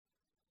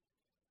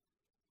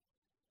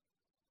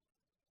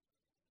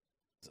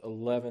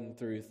11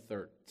 through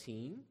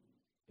 13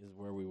 is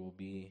where we will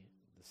be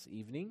this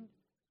evening.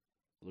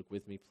 Look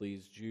with me,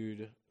 please.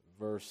 Jude,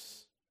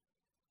 verse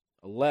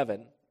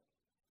 11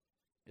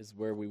 is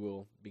where we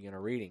will begin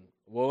our reading.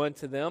 Woe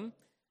unto them,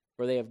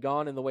 for they have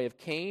gone in the way of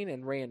Cain,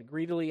 and ran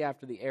greedily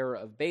after the error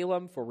of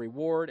Balaam for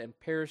reward, and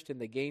perished in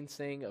the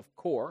gainsaying of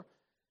Kor.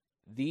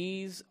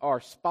 These are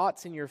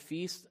spots in your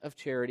feast of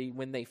charity,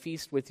 when they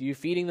feast with you,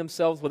 feeding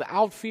themselves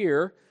without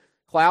fear.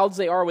 Clouds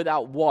they are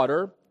without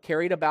water,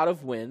 carried about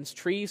of winds,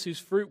 trees whose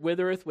fruit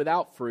withereth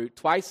without fruit,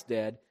 twice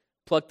dead,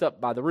 plucked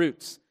up by the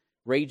roots.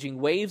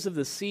 Raging waves of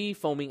the sea,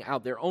 foaming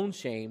out their own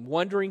shame,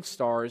 wandering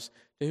stars,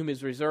 to whom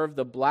is reserved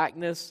the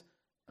blackness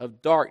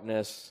of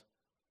darkness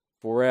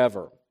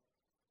forever.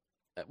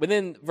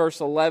 Within verse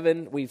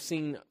 11, we've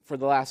seen for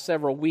the last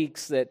several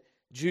weeks that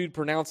Jude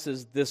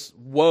pronounces this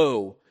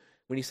woe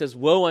when he says,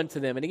 woe unto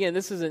them. And again,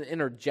 this is an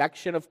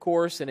interjection, of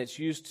course, and it's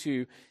used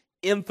to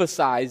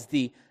emphasize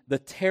the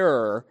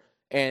terror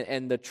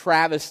and the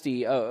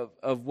travesty of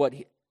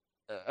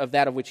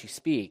that of which he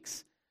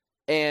speaks.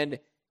 And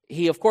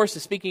he, of course,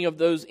 is speaking of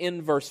those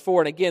in verse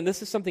 4. And again,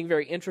 this is something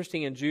very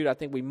interesting in Jude. I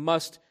think we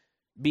must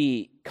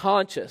be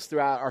conscious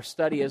throughout our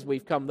study as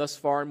we've come thus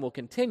far and will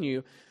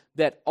continue,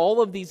 that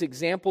all of these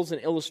examples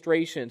and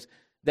illustrations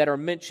that are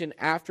mentioned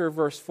after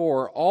verse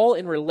 4 are all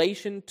in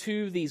relation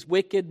to these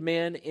wicked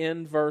men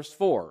in verse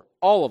 4.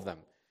 All of them.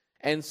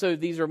 And so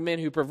these are men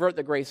who pervert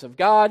the grace of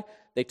God.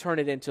 They turn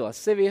it into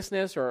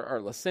lasciviousness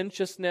or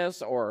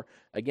licentiousness or,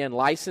 again,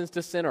 license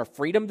to sin or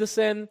freedom to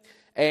sin.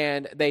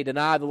 And they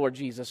deny the Lord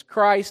Jesus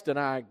Christ,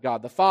 deny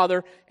God the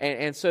Father.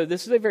 And so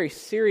this is a very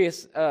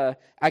serious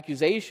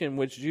accusation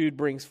which Jude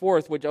brings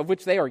forth, of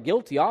which they are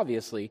guilty,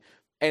 obviously.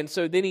 And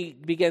so then he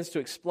begins to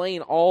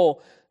explain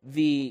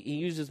he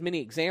uses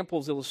many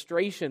examples,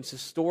 illustrations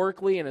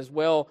historically, and as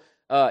well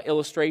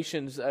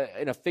illustrations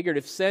in a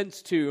figurative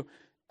sense to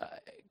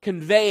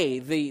convey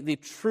the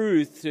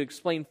truth, to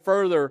explain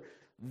further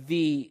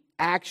the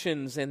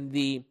actions and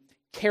the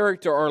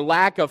character or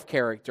lack of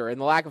character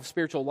and the lack of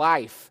spiritual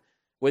life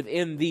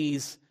within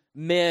these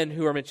men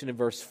who are mentioned in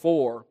verse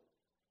 4.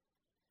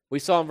 We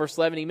saw in verse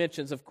 11, he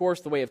mentions, of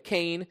course, the way of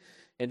Cain.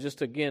 And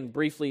just again,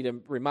 briefly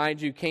to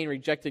remind you, Cain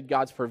rejected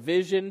God's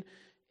provision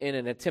in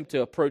an attempt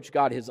to approach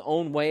God his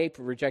own way,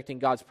 rejecting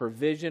God's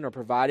provision or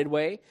provided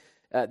way.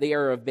 The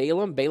error of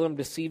Balaam. Balaam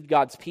deceived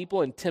God's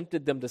people and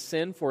tempted them to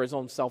sin for his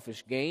own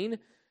selfish gain.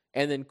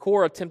 And then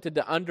Kor attempted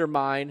to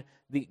undermine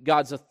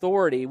God's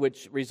authority,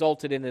 which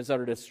resulted in his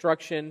utter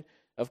destruction,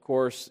 of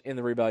course, in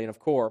the rebellion of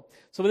Kor.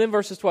 So within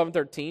verses 12 and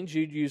 13,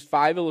 Jude used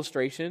 5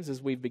 illustrations,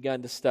 as we've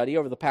begun to study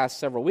over the past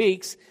several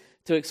weeks,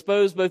 to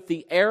expose both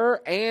the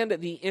error and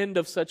the end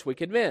of such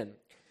wicked men.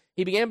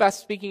 He began by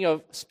speaking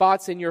of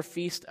spots in your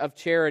feast of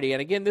charity.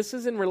 And again, this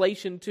is in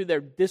relation to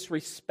their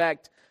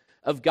disrespect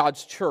of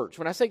God's church.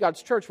 When I say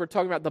God's church, we're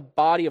talking about the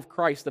body of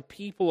Christ, the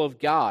people of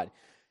God.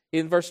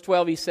 In verse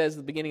 12, he says at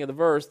the beginning of the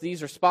verse,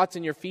 these are spots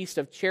in your feast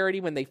of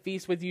charity when they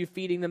feast with you,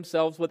 feeding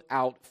themselves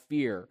without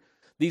fear.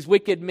 These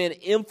wicked men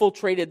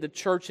infiltrated the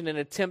church in an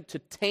attempt to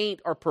taint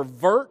or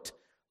pervert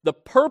the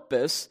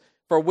purpose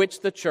for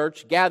which the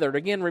church gathered.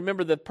 Again,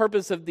 remember, the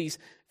purpose of these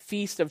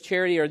feasts of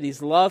charity or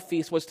these love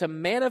feasts was to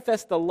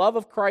manifest the love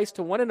of Christ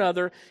to one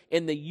another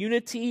in the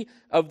unity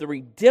of the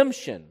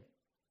redemption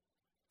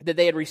that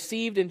they had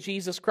received in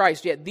Jesus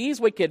Christ. Yet these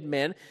wicked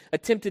men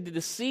attempted to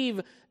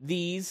deceive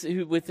these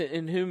with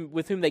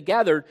whom they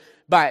gathered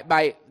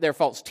by their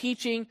false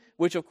teaching,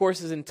 which of course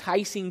is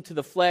enticing to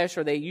the flesh,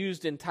 or they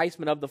used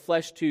enticement of the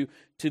flesh to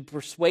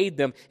persuade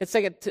them. In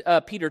 2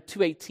 Peter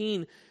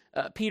 2:18,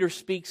 Peter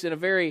speaks in a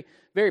very,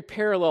 very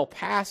parallel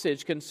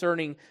passage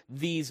concerning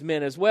these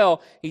men as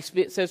well. He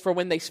says, for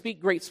when they speak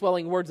great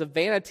swelling words of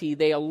vanity,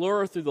 they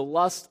allure through the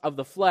lust of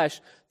the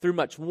flesh, through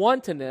much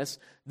wantonness,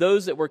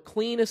 those that were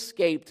clean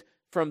escaped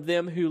from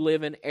them who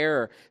live in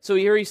error. So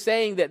here he's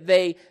saying that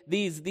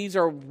these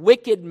are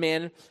wicked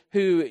men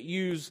who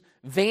use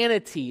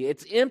vanity,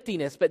 it's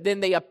emptiness, but then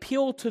they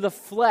appeal to the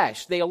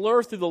flesh. They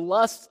allure through the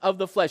lusts of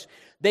the flesh.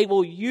 They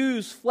will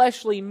use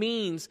fleshly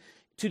means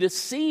to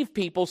deceive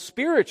people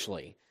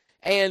spiritually.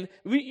 And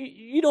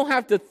you don't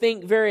have to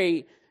think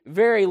very,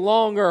 very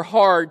long or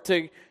hard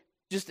to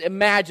just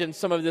imagine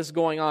some of this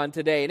going on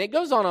today. And it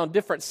goes on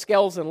different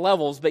scales and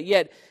levels, but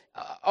yet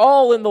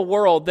all in the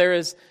world there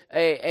is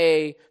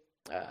a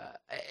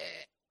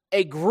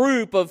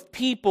group of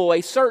people,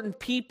 a certain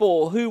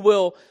people who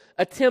will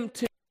attempt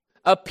to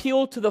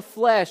appeal to the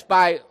flesh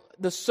by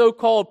the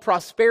so-called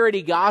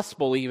prosperity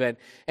gospel even.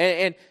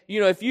 And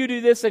if you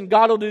do this and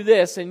God will do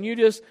this, and you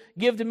just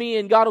give to me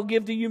and God will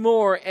give to you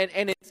more.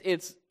 And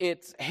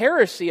it's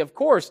heresy, of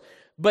course,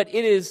 but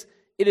it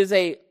is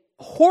a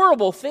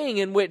horrible thing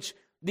in which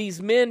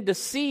these men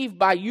deceive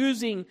by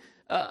using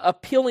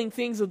appealing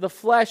things of the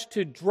flesh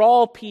to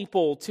draw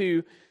people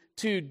to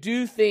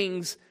do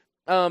things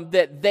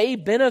that they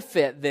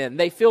benefit then.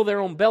 They fill their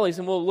own bellies,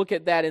 and we'll look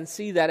at that and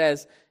see that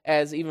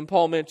as even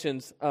Paul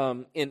mentions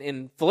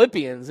in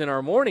Philippians in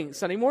our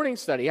Sunday morning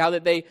study, how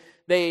that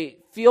they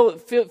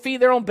feed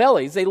their own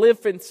bellies. They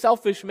live in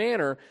selfish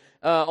manner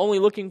only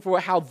looking for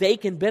how they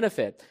can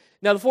benefit.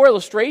 Now, the four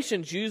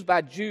illustrations used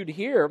by Jude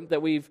here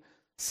that we've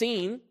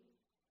seen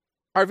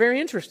are very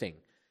interesting.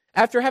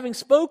 After having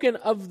spoken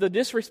of the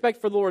disrespect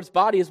for the Lord's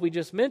body, as we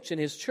just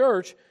mentioned, his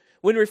church,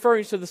 when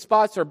referring to the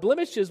spots or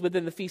blemishes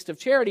within the Feast of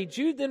Charity,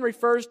 Jude then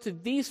refers to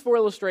these four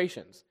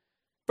illustrations.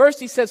 First,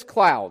 he says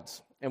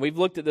clouds, and we've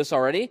looked at this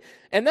already.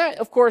 And that,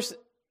 of course,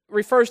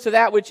 refers to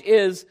that which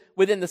is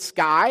within the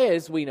sky.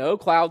 As we know,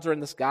 clouds are in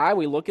the sky.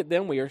 We look at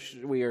them. We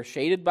are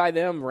shaded by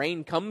them.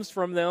 Rain comes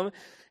from them.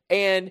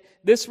 And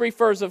this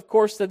refers, of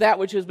course, to that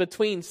which is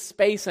between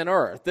space and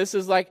earth. This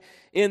is like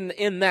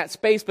in that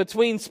space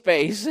between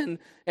space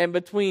and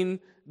between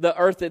the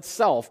earth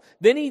itself.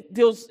 Then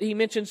he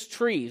mentions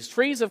trees.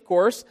 Trees, of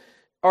course,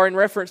 are in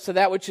reference to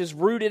that which is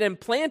rooted and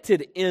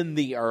planted in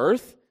the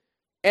earth.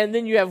 And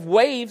then you have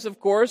waves, of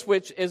course,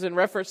 which is in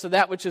reference to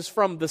that which is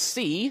from the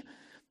sea.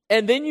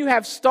 And then you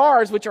have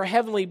stars, which are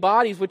heavenly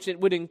bodies, which it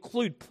would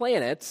include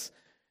planets,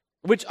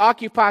 which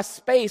occupy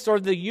space or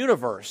the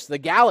universe, the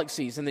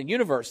galaxies in the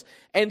universe.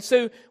 And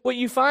so what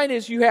you find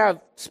is you have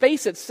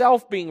space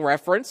itself being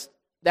referenced,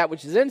 that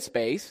which is in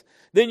space.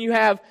 Then you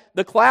have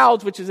the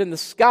clouds, which is in the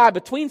sky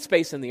between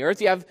space and the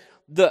earth. You have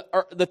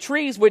the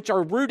trees, which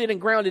are rooted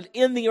and grounded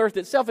in the earth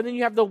itself. And then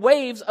you have the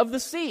waves of the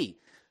sea.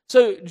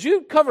 So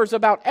Jude covers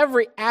about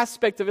every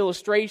aspect of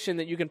illustration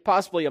that you can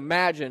possibly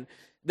imagine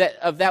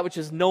of that which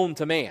is known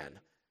to man.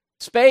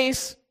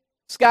 Space,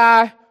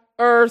 sky,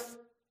 earth,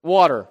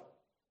 water,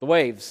 the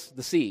waves,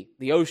 the sea,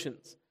 the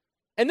oceans.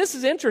 And this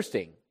is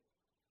interesting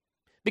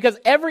because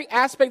every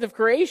aspect of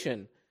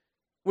creation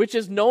which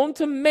is known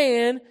to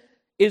man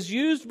is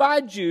used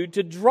by Jude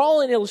to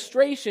draw an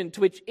illustration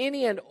to which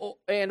any and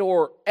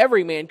or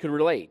every man could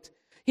relate.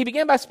 He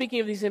began by speaking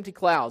of these empty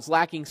clouds,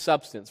 lacking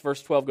substance.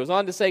 Verse 12 goes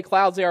on to say,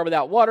 clouds they are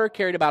without water,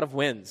 carried about of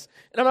winds.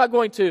 And I'm not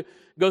going to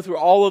go through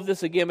all of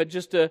this again, but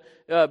just to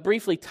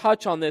briefly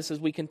touch on this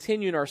as we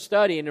continue in our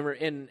study and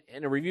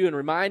in a review and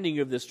reminding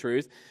you of this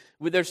truth.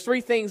 There's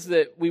three things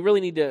that we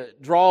really need to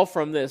draw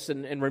from this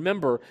and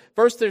remember.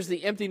 First, there's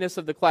the emptiness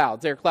of the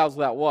clouds. They are clouds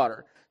without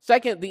water.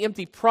 Second, the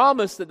empty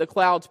promise that the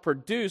clouds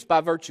produce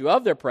by virtue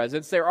of their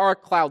presence. There are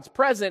clouds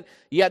present,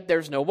 yet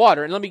there's no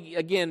water. And let me,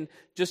 again,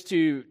 just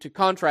to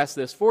contrast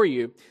this for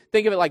you,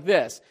 think of it like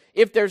this.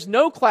 If there's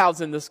no clouds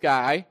in the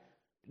sky,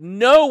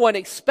 no one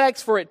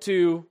expects for it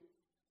to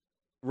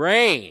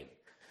rain.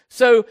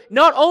 So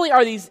not only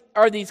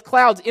are these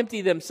clouds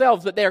empty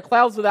themselves, but they are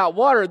clouds without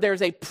water.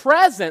 There's a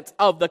presence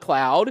of the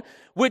cloud,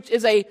 which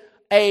is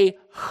a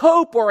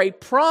hope or a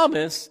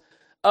promise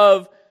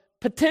of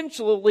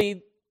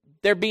potentially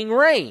there being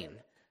rain.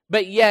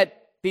 But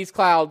yet these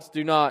clouds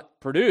do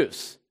not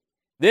produce.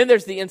 Then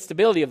there's the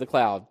instability of the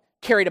cloud,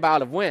 carried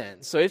about of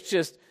wind. So it's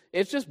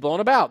just blown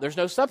about. There's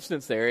no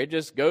substance there. It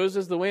just goes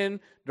as the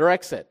wind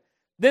directs it.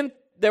 Then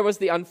there was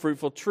the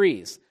unfruitful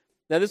trees.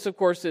 Now this, of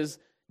course, is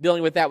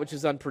dealing with that which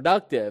is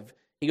unproductive.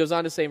 He goes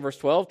on to say in verse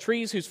 12,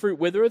 trees whose fruit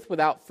withereth,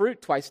 without fruit,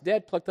 twice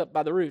dead, plucked up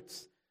by the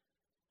roots.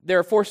 There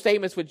are four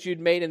statements which Jude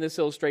made in this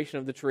illustration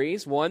of the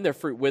trees. One, their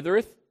fruit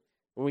withereth.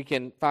 We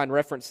can find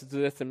references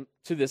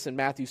to this in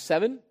Matthew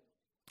 7,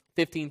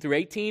 15 through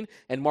 18,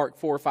 and Mark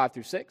 4, 5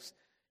 through 6.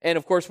 And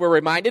of course, we're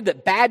reminded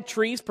that bad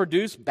trees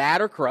produce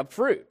bad or corrupt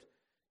fruit.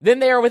 Then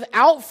they are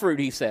without fruit,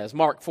 he says.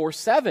 Mark 4,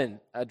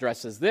 7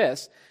 addresses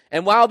this.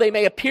 And while they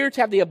may appear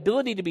to have the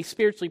ability to be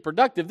spiritually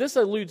productive, this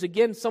alludes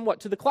again somewhat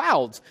to the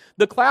clouds.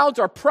 The clouds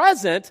are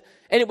present,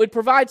 and it would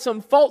provide some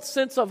false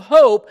sense of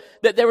hope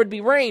that there would be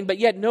rain, but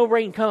yet no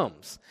rain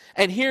comes.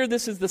 And here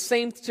this is the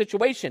same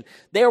situation.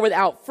 They are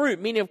without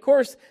fruit, meaning, of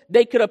course,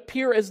 they could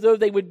appear as though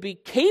they would be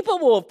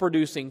capable of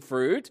producing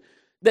fruit,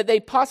 that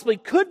they possibly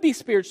could be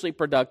spiritually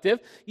productive,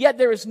 yet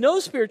there is no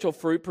spiritual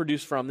fruit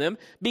produced from them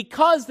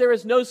because there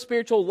is no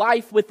spiritual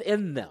life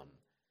within them.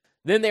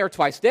 Then they are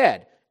twice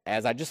dead.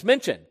 As I just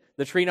mentioned,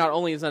 the tree not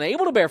only is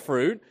unable to bear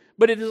fruit,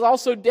 but it is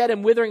also dead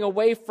and withering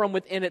away from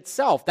within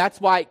itself. That's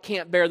why it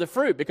can't bear the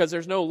fruit, because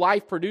there's no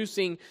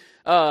life-producing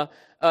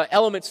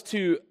elements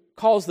to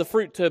cause the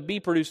fruit to be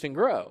produced and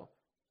grow.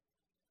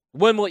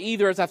 One will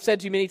either, as I've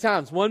said to you many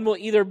times, one will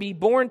either be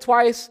born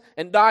twice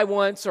and die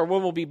once, or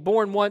one will be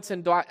born once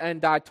and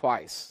die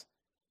twice.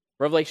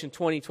 Revelation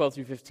 20, 12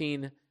 through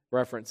 15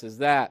 references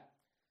that.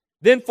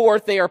 Then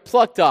fourth, they are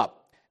plucked up.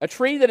 A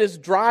tree that is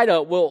dried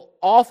up will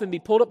often be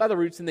pulled up by the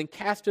roots and then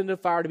cast into the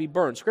fire to be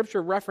burned.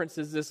 Scripture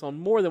references this on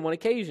more than one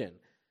occasion.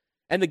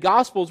 And the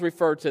Gospels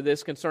refer to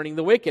this concerning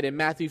the wicked in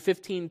Matthew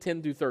 15,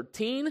 10 through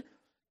 13,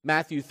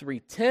 Matthew 3,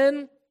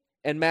 10,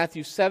 and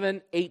Matthew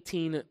 7,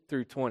 18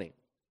 through 20.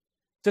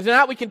 So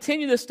tonight we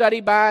continue this study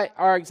by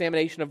our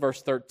examination of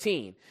verse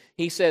 13.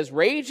 He says,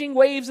 raging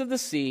waves of the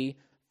sea,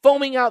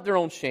 foaming out their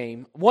own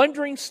shame,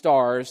 wandering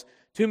stars,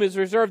 to whom is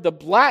reserved the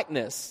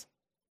blackness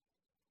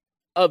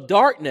of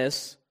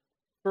darkness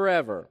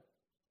forever.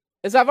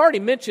 As I've already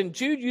mentioned,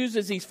 Jude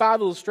uses these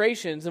five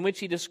illustrations in which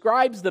he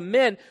describes the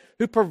men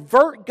who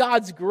pervert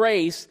God's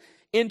grace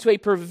into a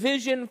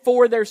provision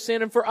for their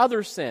sin and for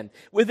other sin.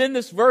 Within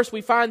this verse,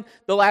 we find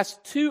the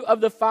last two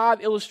of the five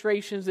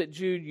illustrations that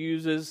Jude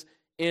uses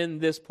in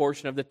this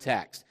portion of the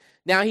text.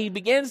 Now he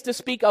begins to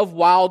speak of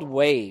wild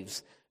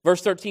waves.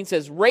 Verse 13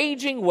 says,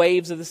 raging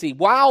waves of the sea.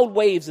 Wild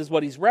waves is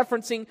what he's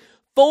referencing,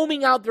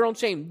 foaming out their own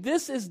shame.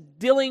 This is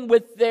dealing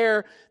with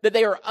that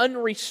they are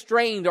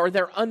unrestrained or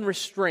they're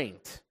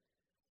unrestrained.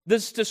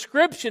 This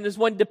description is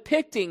one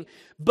depicting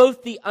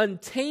both the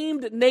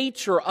untamed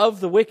nature of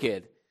the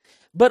wicked,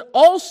 but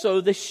also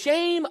the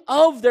shame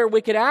of their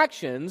wicked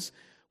actions,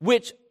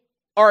 which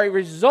are a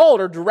result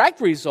or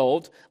direct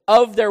result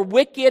of their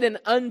wicked and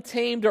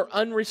untamed or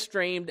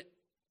unrestrained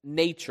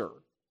nature.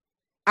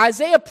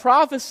 Isaiah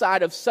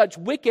prophesied of such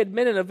wicked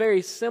men in a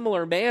very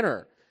similar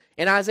manner.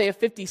 In Isaiah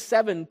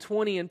 57,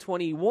 20 and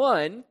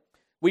 21,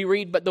 we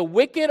read, but the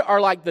wicked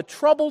are like the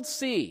troubled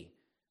sea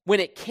when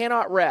it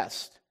cannot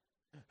rest,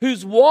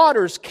 whose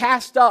waters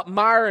cast up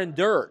mire and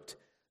dirt.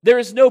 There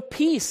is no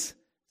peace,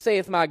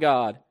 saith my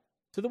God,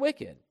 to the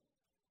wicked.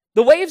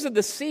 The waves of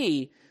the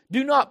sea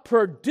do not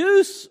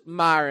produce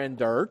mire and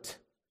dirt,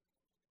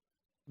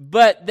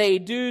 but they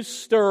do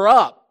stir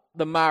up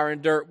the mire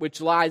and dirt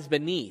which lies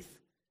beneath,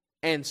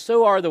 and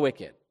so are the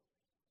wicked.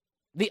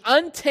 The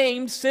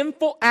untamed,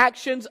 sinful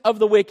actions of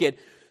the wicked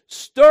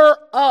stir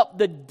up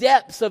the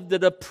depths of the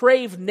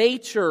depraved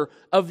nature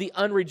of the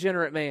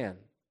unregenerate man.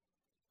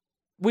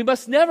 We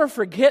must never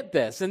forget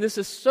this, and this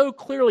is so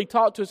clearly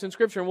taught to us in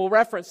Scripture, and we'll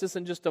reference this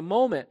in just a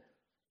moment,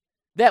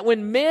 that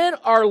when men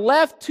are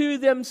left to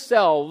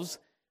themselves,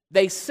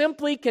 they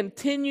simply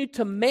continue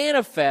to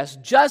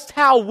manifest just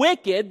how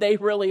wicked they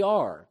really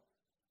are.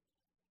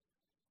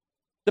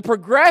 The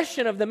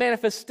progression of the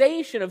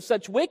manifestation of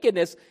such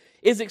wickedness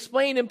is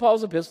explained in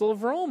Paul's epistle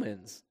of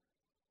Romans.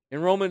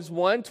 In Romans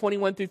 1,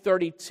 21 through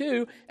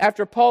 32,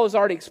 after Paul has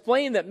already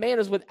explained that man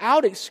is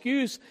without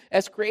excuse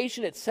as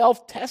creation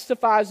itself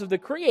testifies of the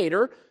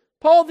Creator,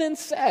 Paul then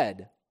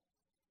said,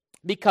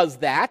 because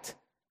that,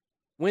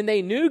 when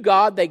they knew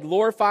God, they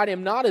glorified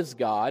Him not as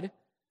God,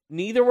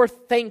 neither were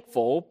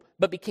thankful,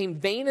 but became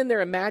vain in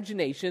their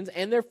imaginations,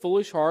 and their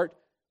foolish heart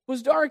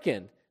was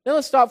darkened. Now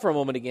let's stop for a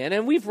moment again.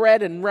 And we've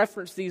read and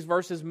referenced these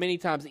verses many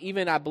times.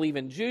 Even, I believe,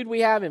 in Jude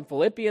we have, in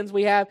Philippians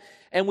we have,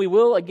 and we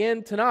will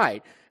again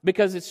tonight.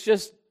 Because it's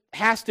just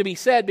has to be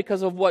said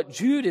because of what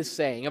Jude is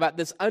saying about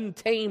this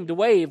untamed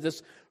wave,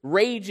 this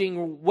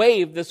raging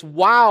wave, this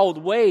wild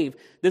wave,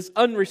 this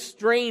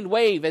unrestrained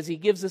wave as he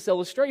gives this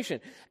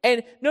illustration.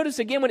 And notice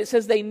again when it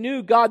says they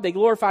knew God, they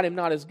glorified Him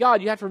not as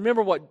God, you have to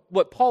remember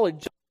what Paul had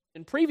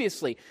mentioned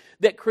previously,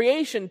 that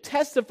creation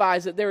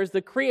testifies that there is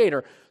the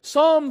Creator.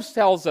 Psalms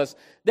tells us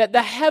that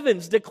the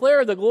heavens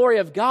declare the glory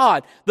of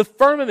God. The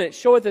firmament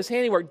showeth His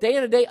handiwork. Day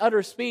unto day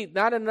utter speech,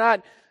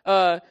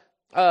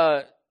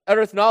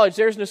 uttereth knowledge.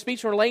 There is no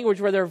speech nor language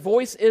where their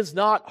voice is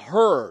not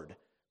heard.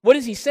 What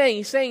is he saying?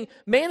 He's saying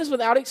man is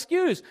without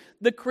excuse.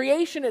 The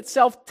creation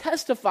itself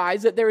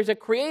testifies that there is a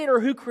Creator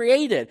who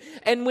created.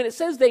 And when it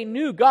says they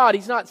knew God,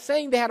 he's not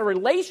saying they had a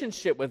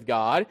relationship with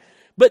God,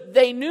 but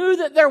they knew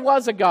that there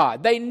was a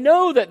God. They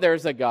know that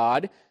there's a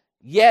God,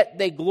 yet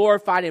they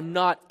glorified Him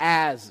not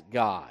as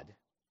God.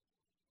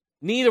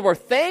 Neither were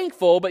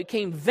thankful, but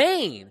became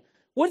vain.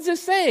 What is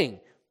this saying?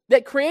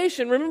 That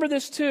creation, remember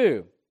this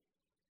too,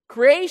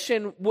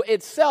 creation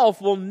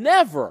itself will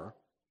never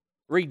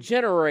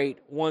regenerate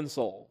one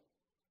soul.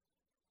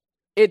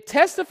 It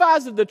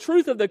testifies of the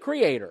truth of the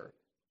Creator,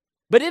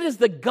 but it is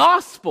the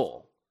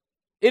gospel.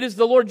 It is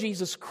the Lord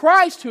Jesus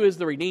Christ who is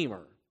the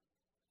Redeemer.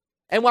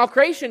 And while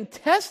creation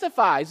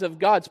testifies of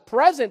God's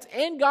presence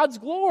and God's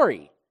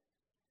glory,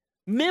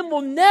 men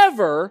will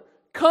never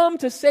come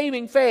to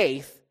saving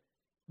faith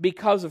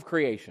because of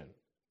creation.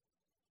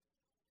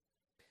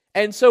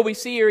 And so we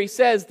see here he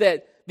says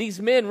that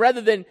these men,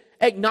 rather than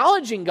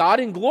acknowledging God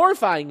and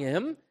glorifying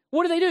Him,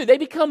 what do? They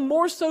become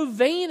more so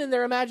vain in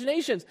their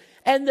imaginations,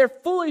 and their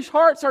foolish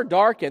hearts are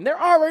darkened.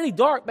 They're already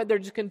dark, but they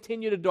just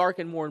continue to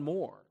darken more and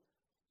more.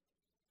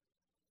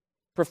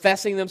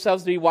 Professing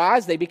themselves to be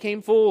wise, they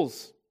became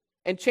fools,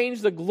 and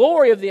changed the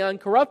glory of the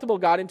uncorruptible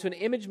God into an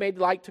image made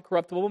like to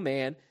corruptible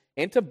man,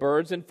 and to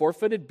birds and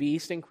four-footed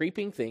beasts and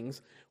creeping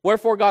things.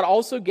 Wherefore God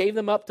also gave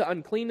them up to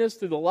uncleanness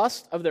through the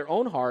lust of their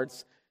own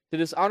hearts, to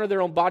dishonor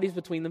their own bodies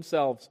between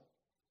themselves,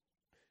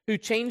 who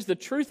changed the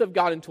truth of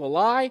God into a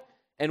lie,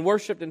 and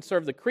worshipped and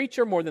served the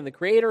creature more than the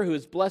Creator, who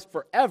is blessed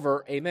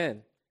forever.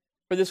 Amen.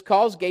 For this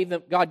cause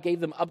God gave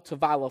them up to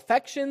vile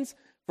affections,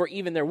 for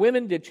even their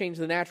women did change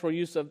the natural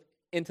use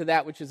into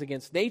that which is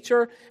against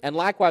nature, and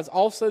likewise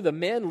also the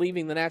men,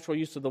 leaving the natural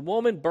use of the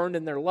woman, burned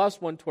in their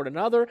lust one toward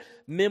another,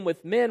 men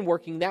with men,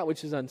 working that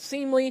which is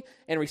unseemly,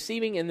 and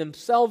receiving in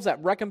themselves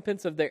that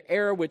recompense of their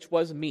error which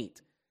was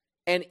meet.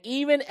 And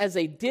even as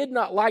they did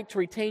not like to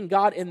retain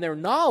God in their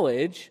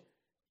knowledge,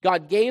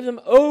 God gave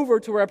them over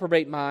to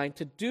reprobate mind,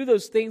 to do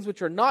those things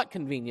which are not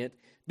convenient,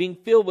 being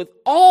filled with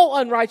all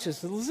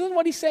unrighteousness. Listen to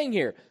what he's saying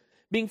here.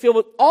 Being filled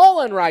with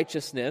all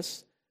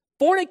unrighteousness,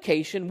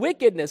 fornication,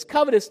 wickedness,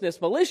 covetousness,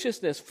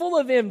 maliciousness, full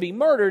of envy,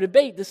 murder,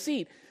 debate,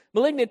 deceit.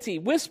 malignity,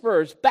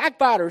 whisperers,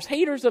 backbiters,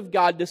 haters of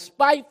God,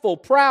 despiteful,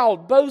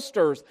 proud,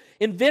 boasters,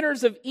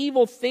 inventors of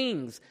evil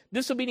things,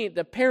 disobedient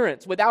to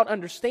parents, without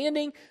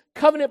understanding,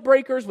 covenant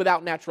breakers,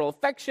 without natural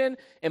affection,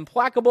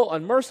 implacable,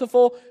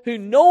 unmerciful, who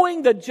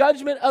knowing the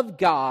judgment of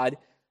God,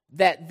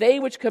 that they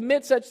which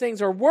commit such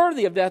things are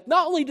worthy of death,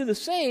 not only do the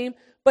same,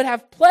 but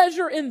have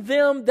pleasure in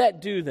them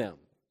that do them.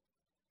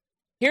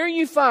 Here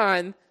you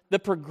find the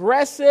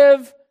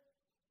progressive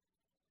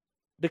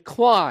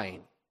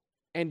decline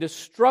and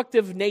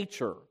destructive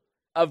nature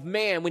of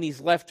man when he's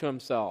left to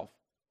himself.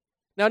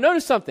 Now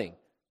notice something.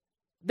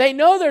 They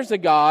know there's a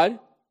God.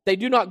 They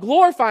do not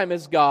glorify Him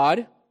as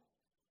God.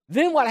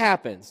 Then what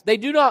happens? They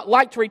do not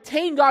like to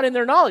retain God in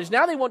their knowledge.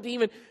 Now they want to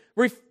even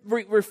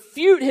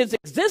refute His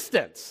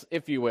existence,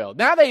 if you will.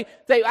 Now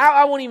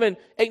I won't even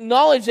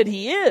acknowledge that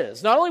He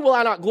is. Not only will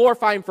I not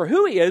glorify Him for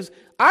who He is,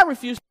 I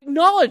refuse to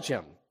acknowledge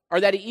Him, or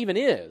that He even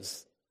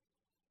is.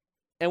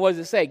 And what does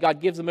it say?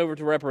 God gives them over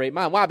to reprobate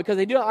mind. Why? Because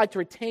they do not like to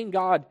retain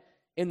God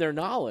in their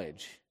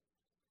knowledge.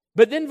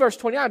 But then verse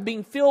 29,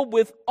 being filled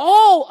with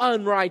all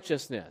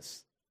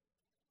unrighteousness,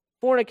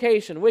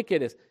 fornication,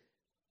 wickedness.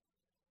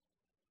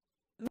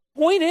 The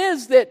point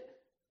is that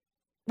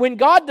when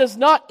God does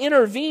not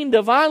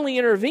divinely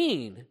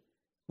intervene,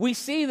 we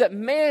see that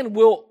man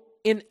will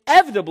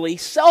inevitably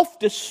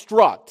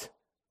self-destruct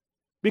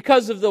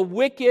because of the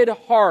wicked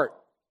heart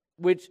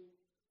which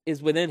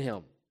is within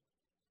him.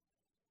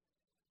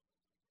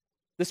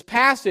 This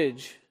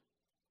passage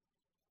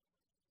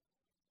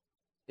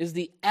is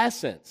the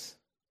essence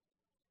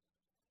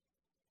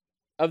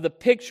of the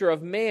picture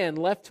of man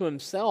left to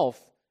himself,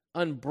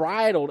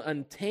 unbridled,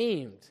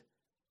 untamed,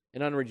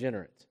 and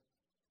unregenerate.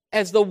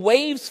 As the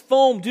waves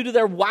foam due to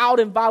their wild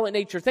and violent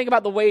nature. Think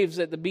about the waves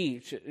at the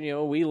beach. You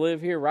know, we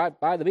live here right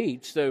by the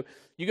beach. So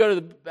you go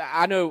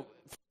to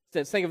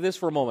think of this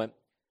for a moment.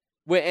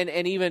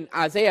 And even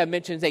Isaiah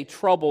mentions a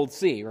troubled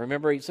sea.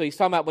 Remember, so he's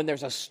talking about when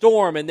there's a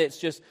storm and it's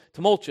just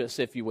tumultuous,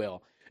 if you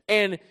will.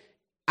 And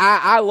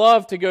I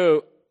love to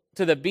go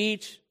to the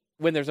beach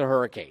when there's a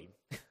hurricane.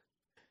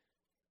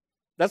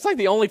 That's like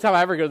the only time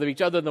I ever go to the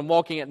beach, other than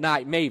walking at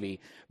night, maybe,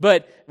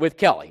 but with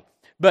Kelly.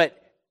 But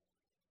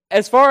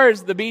as far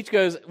as the beach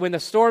goes, when the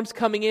storm's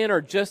coming in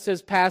or just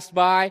has passed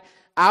by,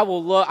 I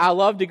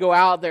love to go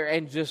out there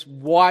and just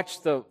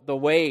watch the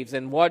waves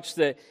and watch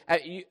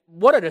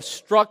what a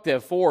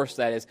destructive force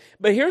that is.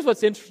 But here's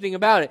what's interesting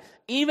about it.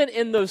 Even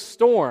in those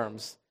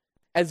storms,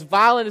 as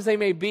violent as they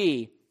may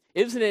be,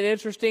 isn't it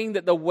interesting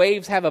that the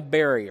waves have a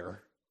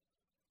barrier?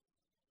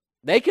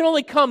 They can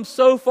only come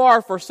so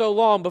far for so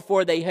long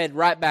before they head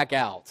right back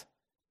out.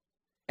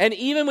 And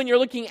even when you're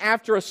looking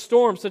after a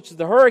storm such as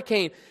the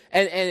hurricane,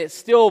 and it's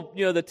still,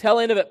 the tail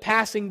end of it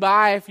passing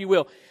by, if you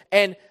will,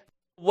 and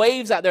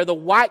waves out there, the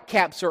white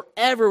caps are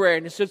everywhere,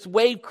 and it's just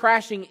wave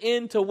crashing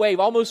into wave,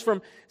 almost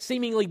from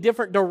seemingly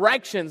different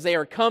directions they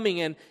are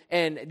coming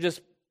and just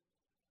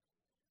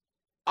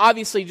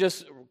obviously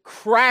just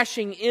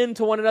crashing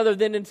into one another,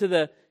 then into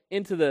the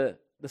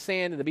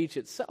sand and the beach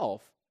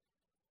itself.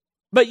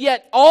 But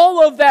yet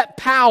all of that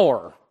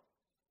power,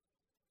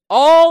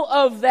 all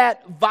of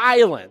that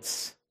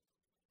violence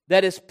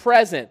that is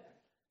present,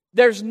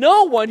 there's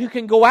no one who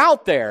can go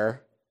out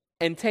there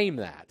and tame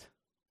that.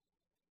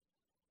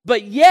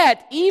 But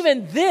yet,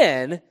 even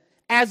then,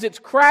 as it's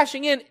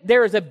crashing in,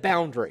 there is a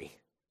boundary.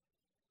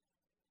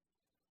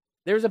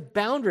 There's a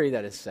boundary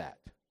that is set.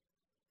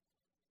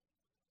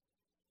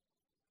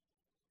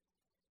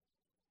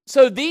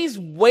 So these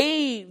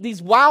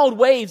wild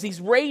waves,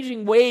 these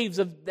raging waves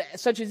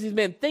such as these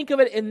men, think of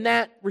it in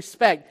that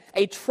respect.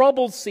 A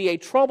troubled sea, a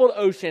troubled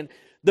ocean,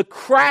 the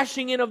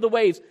crashing in of the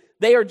waves,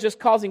 they are just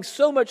causing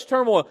so much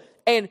turmoil.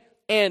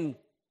 And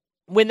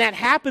when that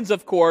happens,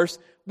 of course,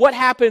 what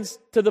happens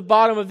to the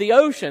bottom of the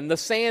ocean? The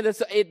sand,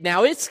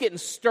 now it's getting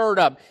stirred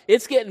up.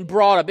 It's getting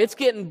brought up. It's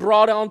getting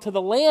brought onto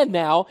the land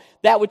now.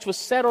 That which was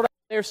settled out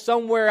there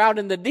somewhere out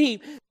in the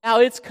deep, now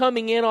it's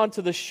coming in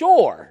onto the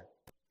shore.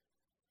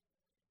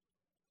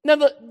 Now,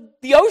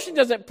 the ocean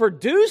doesn't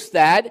produce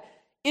that.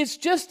 It's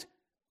just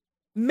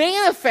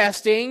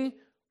manifesting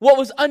what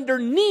was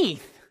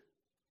underneath.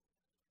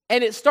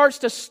 And it starts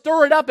to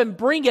stir it up and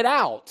bring it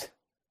out.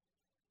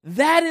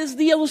 That is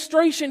the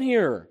illustration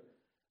here.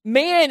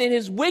 Man in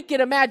his wicked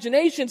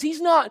imaginations,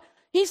 he's not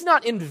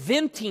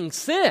inventing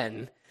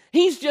sin.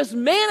 He's just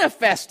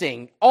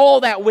manifesting all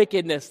that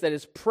wickedness that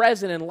is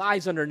present and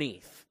lies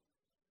underneath.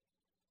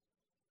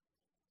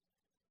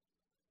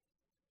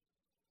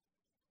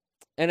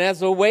 And as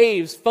the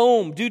waves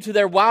foam due to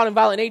their wild and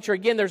violent nature,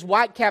 again, there's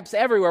whitecaps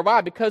everywhere.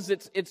 Why? Because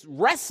it's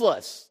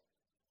restless.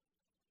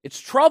 It's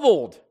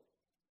troubled.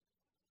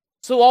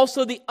 So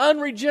also the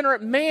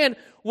unregenerate man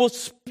will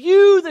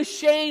spew the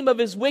shame of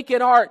his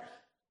wicked heart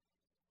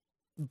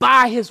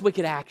by his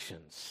wicked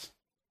actions.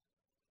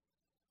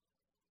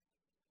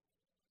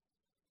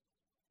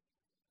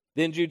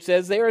 Then Jude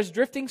says, they are as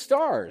drifting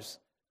stars.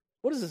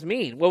 What does this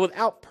mean? Well,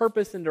 without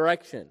purpose and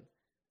direction.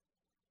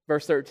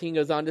 Verse 13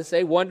 goes on to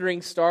say,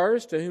 wandering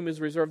stars to whom is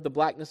reserved the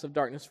blackness of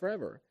darkness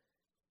forever.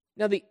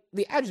 Now, the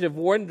adjective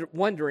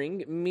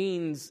wondering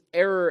means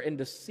error and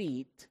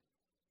deceit.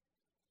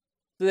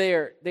 They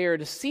are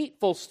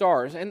deceitful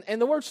stars.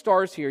 And the word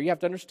stars here, you have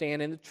to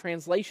understand, in the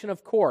translation,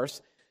 of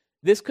course,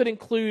 this could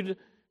include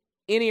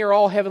any or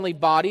all heavenly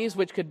bodies,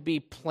 which could be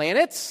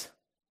planets.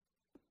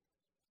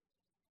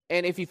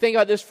 And if you think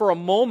about this for a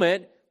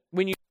moment,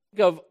 when you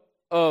think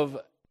of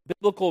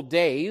biblical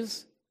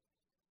days,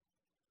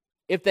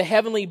 if the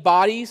heavenly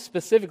bodies,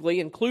 specifically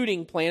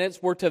including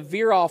planets, were to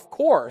veer off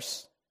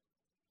course,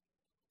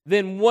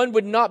 then one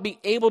would not be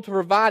able to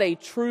provide a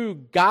true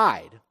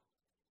guide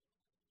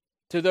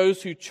to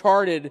those who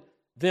charted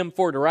them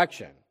for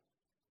direction.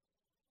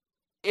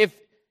 If,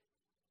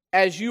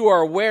 as you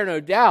are aware, no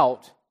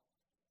doubt,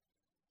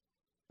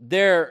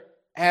 there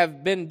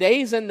have been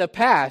days in the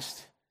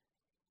past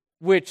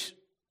which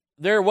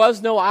there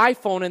was no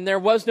iPhone and there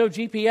was no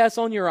GPS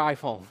on your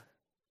iPhone.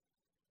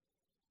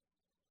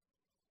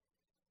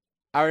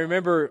 I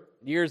remember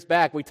years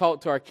back, we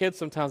talked to our kids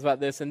sometimes about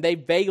this, and they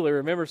vaguely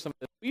remember some of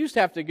this. We used to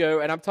have to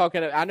go, and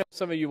I know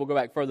some of you will go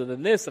back further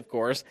than this, of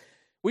course.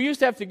 We used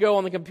to have to go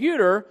on the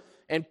computer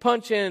and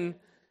punch in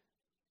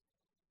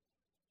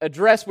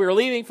address we were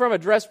leaving from,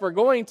 address we're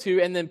going to,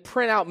 and then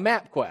print out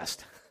MapQuest.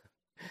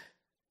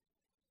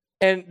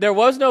 And there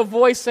was no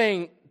voice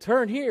saying,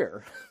 turn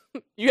here.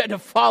 You had to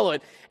follow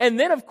it. And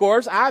then, of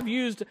course, I've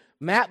used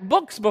map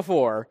books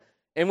before,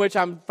 in which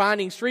I'm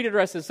finding street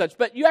addresses and such.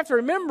 But you have to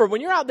remember,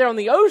 when you're out there on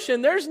the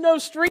ocean, there's no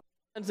street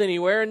signs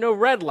anywhere and no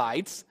red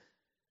lights.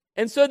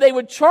 And so they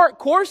would chart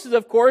courses,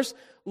 of course,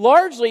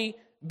 largely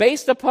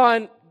based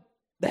upon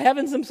the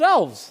heavens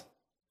themselves.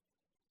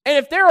 And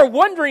if there are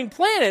wandering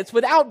planets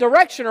without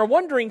direction or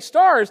wandering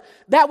stars,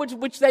 that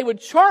which they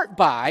would chart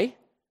by,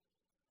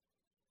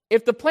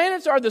 if the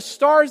planets are the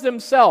stars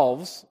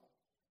themselves,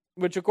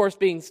 which of course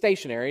being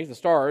stationary, the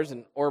stars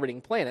and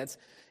orbiting planets,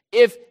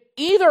 if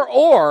either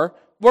or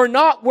were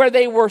not where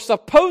they were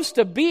supposed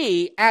to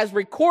be as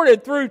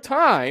recorded through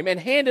time and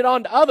handed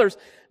on to others,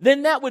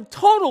 then that would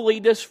totally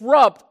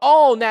disrupt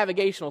all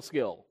navigational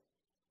skill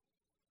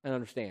and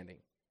understanding.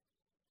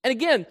 And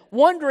again,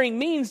 wandering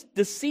means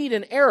deceit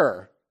and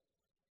error.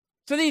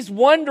 So these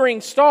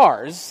wandering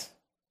stars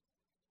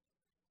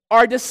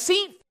are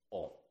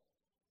deceitful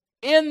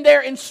in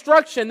their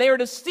instruction. They are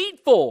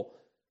deceitful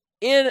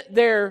in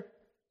their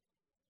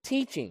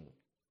teaching.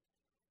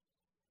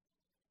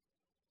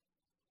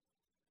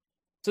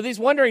 So these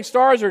wandering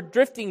stars are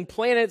drifting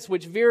planets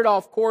which veered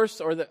off course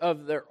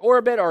of their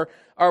orbit or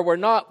were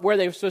not where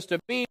they were supposed to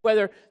be,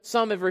 whether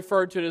some have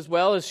referred to it as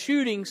well as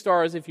shooting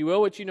stars, if you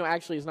will, which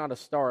actually is not a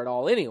star at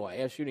all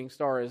anyway. A shooting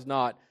star is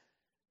not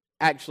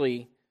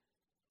actually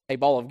a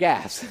ball of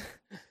gas.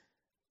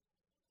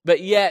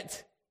 But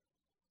yet,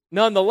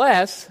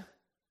 nonetheless,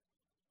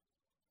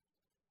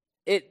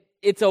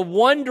 it's a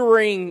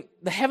wandering,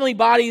 the heavenly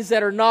bodies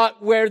that are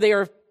not where they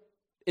are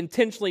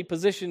intentionally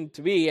positioned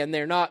to be, and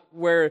they're not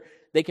where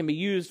they can be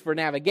used for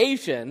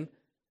navigation,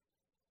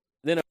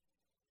 then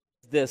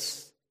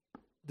this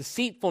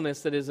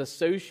deceitfulness that is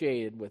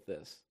associated with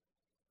this.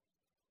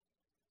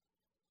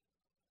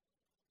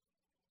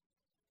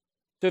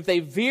 So if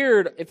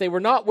they were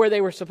not where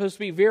they were supposed to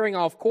be, veering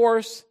off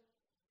course,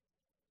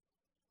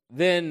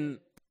 then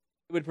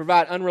it would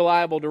provide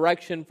unreliable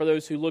direction for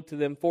those who look to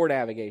them for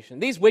navigation.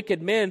 These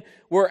wicked men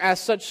were as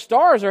such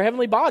stars or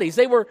heavenly bodies.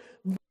 They were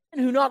men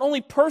who not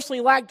only personally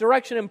lacked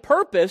direction and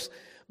purpose,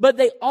 but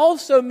they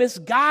also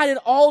misguided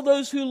all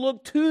those who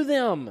looked to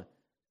them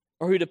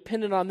or who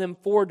depended on them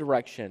for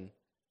direction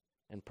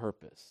and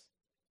purpose.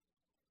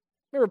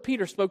 Remember,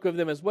 Peter spoke of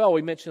them as well.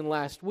 We mentioned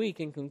last week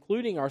in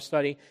concluding our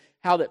study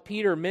how that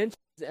Peter mentions,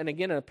 and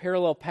again in a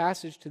parallel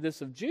passage to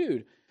this of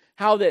Jude,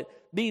 how that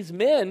these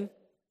men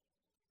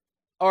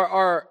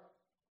are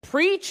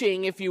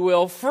preaching, if you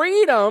will,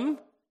 freedom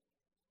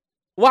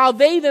while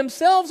they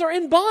themselves are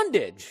in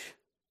bondage.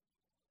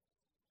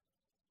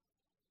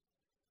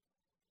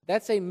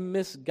 That's a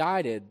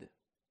misguided,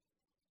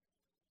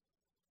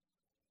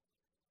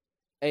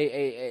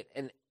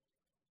 an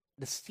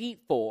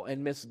deceitful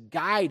and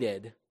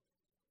misguided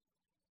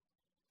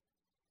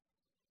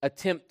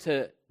attempt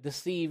to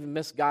deceive and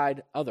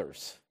misguide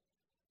others.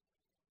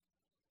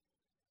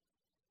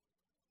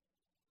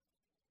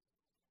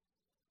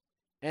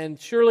 And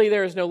surely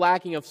there is no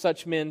lacking of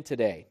such men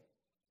today.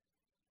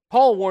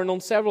 Paul warned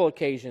on several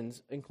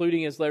occasions,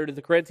 including his letter to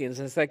the Corinthians.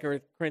 In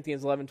 2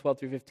 Corinthians 11, 12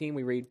 through 15,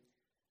 we read,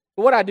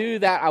 "But what I do,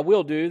 that I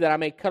will do, that I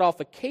may cut off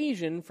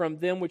occasion from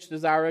them which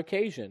desire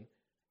occasion."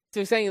 So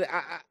he's saying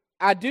that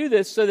I do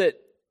this so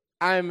that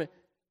I'm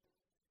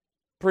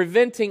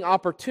preventing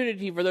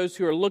opportunity for those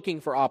who are looking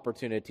for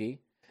opportunity,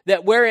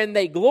 that wherein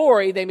they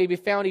glory, they may be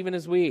found even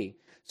as we.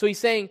 So he's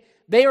saying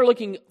they are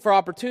looking for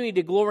opportunity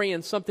to glory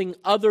in something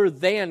other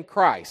than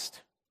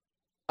Christ,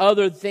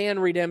 other than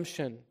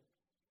redemption.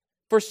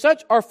 For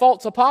such are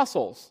false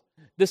apostles,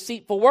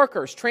 deceitful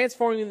workers,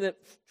 transforming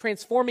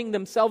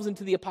themselves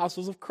into the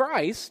apostles of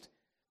Christ.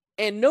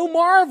 And no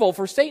marvel,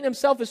 for Satan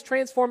himself is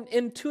transformed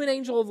into an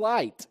angel of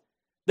light.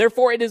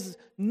 Therefore it is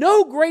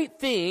no great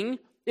thing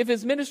if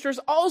his ministers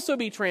also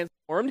be transformed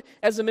transformed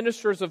as the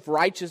ministers of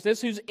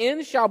righteousness, whose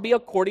end shall be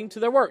according to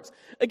their works.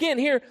 Again,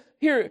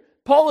 here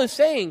Paul is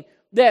saying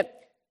that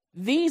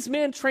these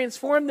men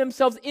transform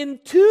themselves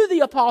into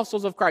the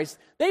apostles of Christ.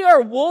 They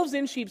are wolves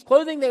in sheep's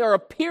clothing. They are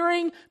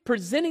appearing,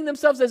 presenting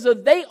themselves as though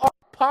they are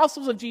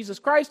apostles of Jesus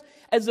Christ,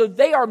 as though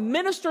they are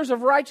ministers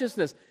of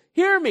righteousness.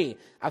 Hear me.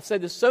 I've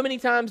said this so many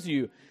times to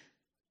you.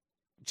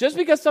 Just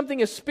because something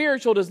is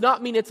spiritual does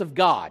not mean it's of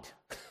God.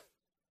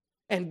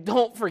 And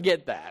don't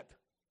forget that.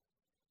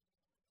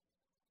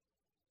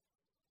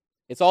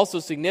 It's also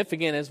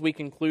significant as we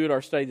conclude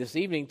our study this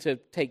evening to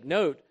take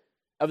note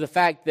of the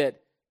fact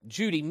that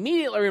Jude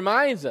immediately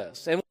reminds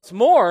us, and what's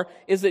more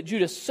is that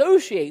Jude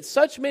associates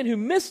such men who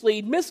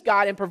mislead,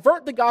 misguide, and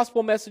pervert the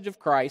gospel message of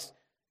Christ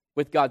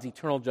with God's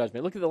eternal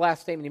judgment. Look at the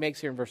last statement he makes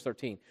here in verse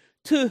 13.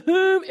 To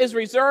whom is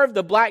reserved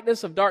the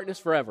blackness of darkness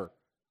forever?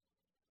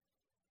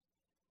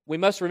 We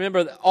must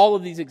remember that all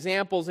of these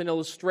examples and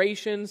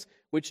illustrations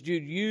which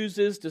Jude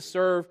uses to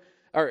serve,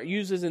 or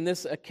uses in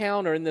this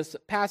account or in this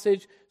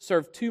passage,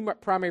 serve two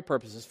primary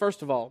purposes.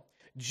 First of all,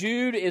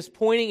 Jude is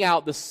pointing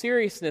out the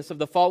seriousness of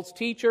the false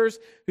teachers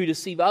who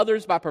deceive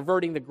others by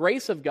perverting the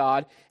grace of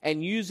God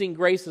and using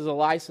grace as a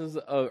license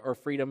or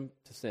freedom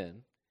to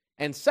sin.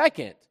 And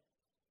second,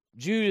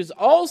 Jude is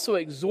also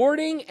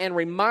exhorting and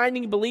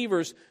reminding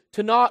believers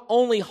to not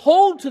only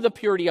hold to the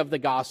purity of the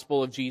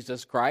gospel of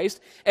Jesus Christ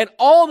and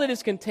all that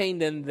is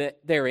contained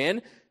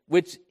therein,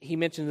 which he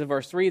mentions in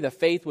verse 3, the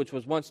faith which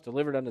was once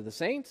delivered unto the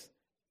saints,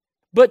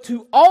 but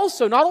to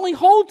also not only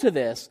hold to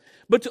this,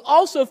 but to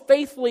also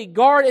faithfully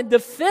guard and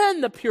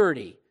defend the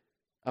purity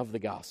of the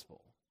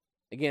gospel.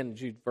 Again,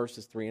 Jude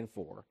verses 3 and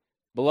 4.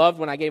 Beloved,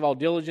 when I gave all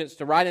diligence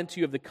to write unto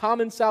you of the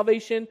common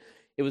salvation,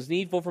 it was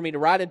needful for me to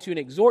write unto you and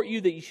exhort you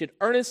that you should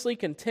earnestly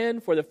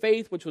contend for the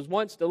faith which was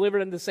once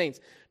delivered unto the saints.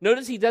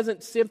 Notice he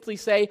doesn't simply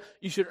say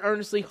you should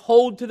earnestly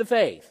hold to the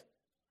faith.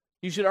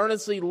 You should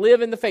earnestly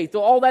live in the faith.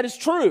 Though all that is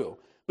true,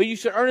 but you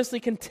should earnestly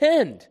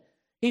contend.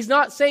 He's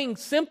not saying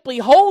simply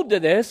hold to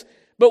this,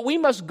 but we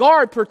must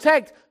guard,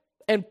 protect,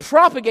 and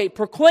propagate,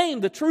 proclaim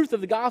the truth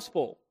of the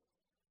gospel.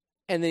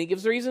 And then he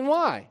gives the reason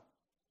why.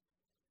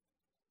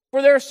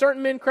 For there are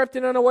certain men crept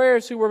in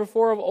unawares who were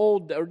before of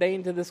old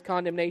ordained to this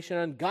condemnation,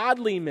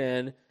 ungodly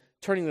men,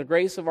 turning the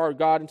grace of our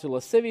God into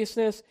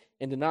lasciviousness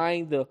and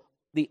denying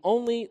the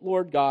only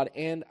Lord God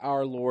and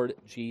our Lord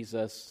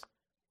Jesus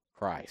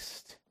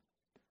Christ.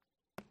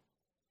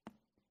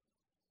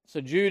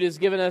 So Jude has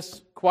given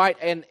us quite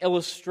an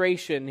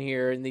illustration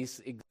here in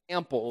these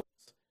examples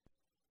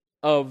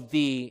of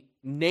the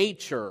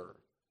nature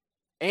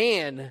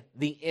and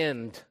the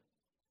end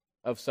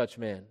of such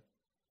men.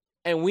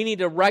 And we need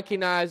to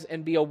recognize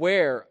and be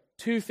aware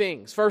two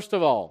things. First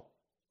of all,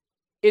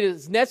 it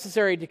is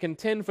necessary to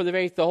contend for the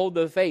faith, to hold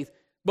the faith.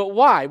 But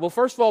why? Well,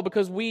 first of all,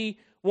 because we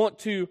want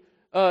to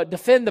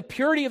defend the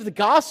purity of the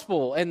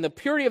gospel and the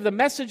purity of the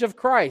message of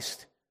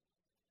Christ.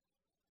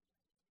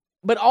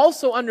 But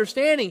also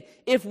understanding,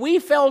 if we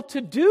fail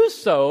to do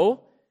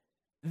so,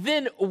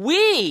 then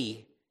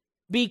we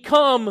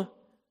become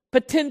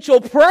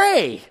potential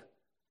prey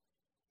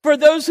for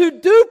those who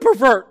do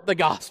pervert the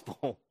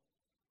gospel.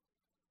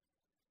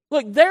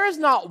 Look, there is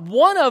not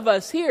one of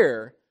us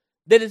here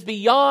that is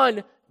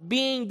beyond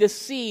being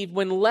deceived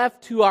when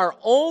left to our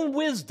own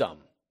wisdom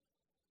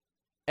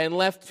and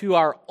left to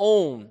our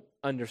own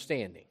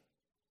understanding.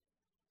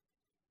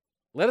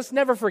 Let us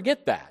never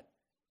forget that.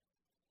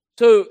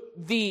 So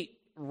the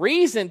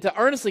reason to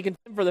earnestly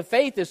contend for the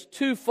faith is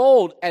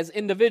twofold as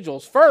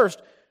individuals.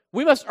 First,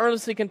 we must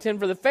earnestly contend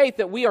for the faith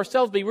that we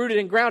ourselves be rooted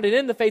and grounded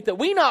in the faith, that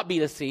we not be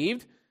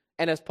deceived.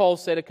 And as Paul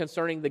said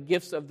concerning the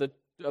gifts of the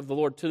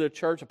Lord to the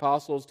church,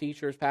 apostles,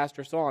 teachers,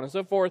 pastors, so on and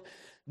so forth,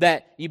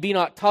 that you be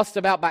not tossed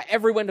about by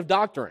every wind of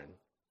doctrine,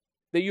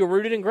 that you are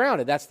rooted and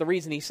grounded. That's the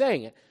reason he's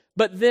saying it.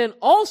 But then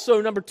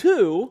also, number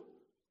two,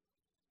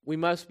 we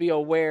must be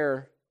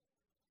aware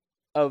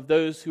of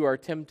those who are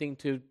attempting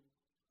to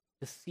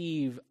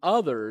deceive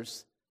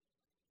others,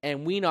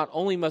 and we not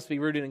only must be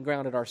rooted and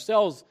grounded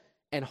ourselves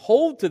and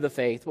hold to the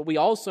faith, but we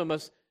also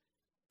must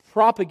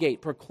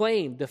propagate,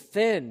 proclaim,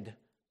 defend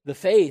the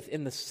faith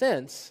in the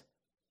sense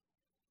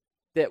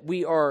that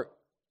we are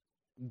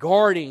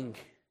guarding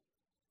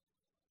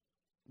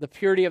the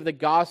purity of the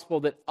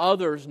gospel, that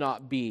others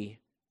not be,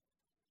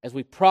 as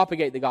we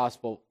propagate the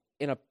gospel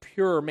in a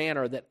pure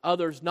manner, that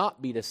others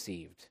not be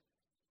deceived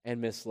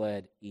and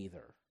misled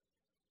either.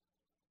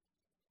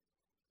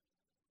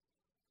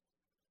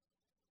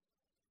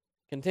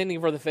 Contending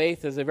for the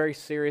faith is a very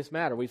serious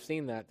matter. We've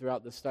seen that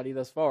throughout the study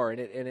thus far, and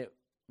it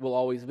will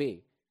always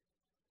be.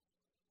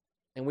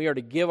 And we are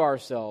to give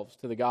ourselves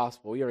to the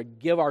gospel. We are to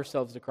give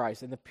ourselves to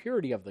Christ in the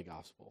purity of the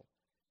gospel.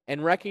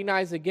 And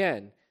recognize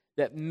again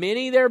that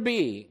many there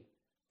be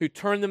who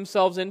turn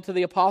themselves into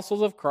the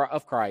apostles of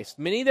Christ.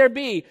 Many there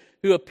be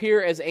who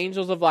appear as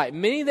angels of light.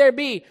 Many there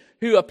be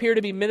who appear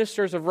to be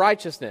ministers of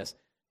righteousness.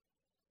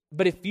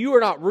 But if you are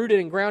not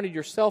rooted and grounded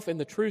yourself in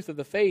the truth of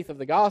the faith of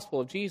the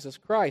gospel of Jesus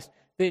Christ,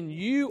 then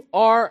you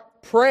are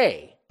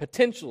prey,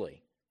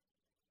 potentially,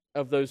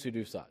 of those who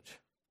do such.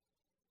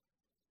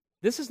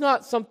 This is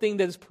not something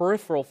that is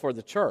peripheral for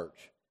the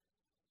church.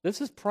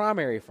 This is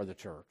primary for the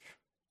church.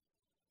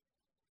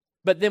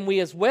 But then we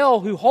as well,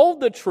 who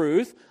hold the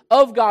truth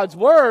of God's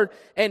Word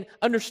and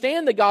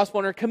understand the gospel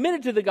and are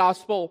committed to the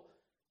gospel,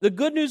 the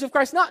good news of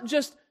Christ, not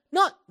just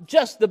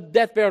the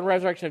death, burial, and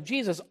resurrection of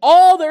Jesus,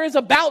 all there is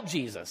about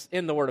Jesus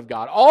in the Word of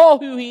God, all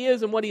who He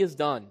is and what He has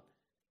done,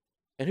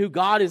 and who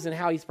God is and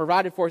how He's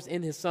provided for us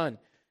in His Son.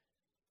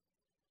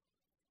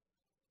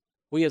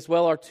 We as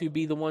well are to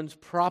be the ones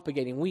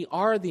propagating. We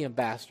are the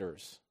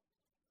ambassadors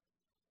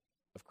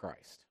of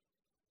Christ.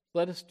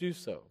 Let us do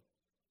so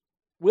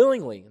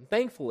willingly and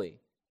thankfully,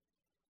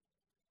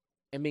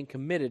 and being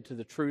committed to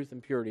the truth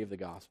and purity of the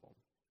gospel.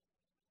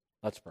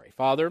 Let's pray.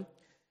 Father,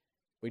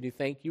 we do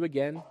thank you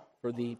again for the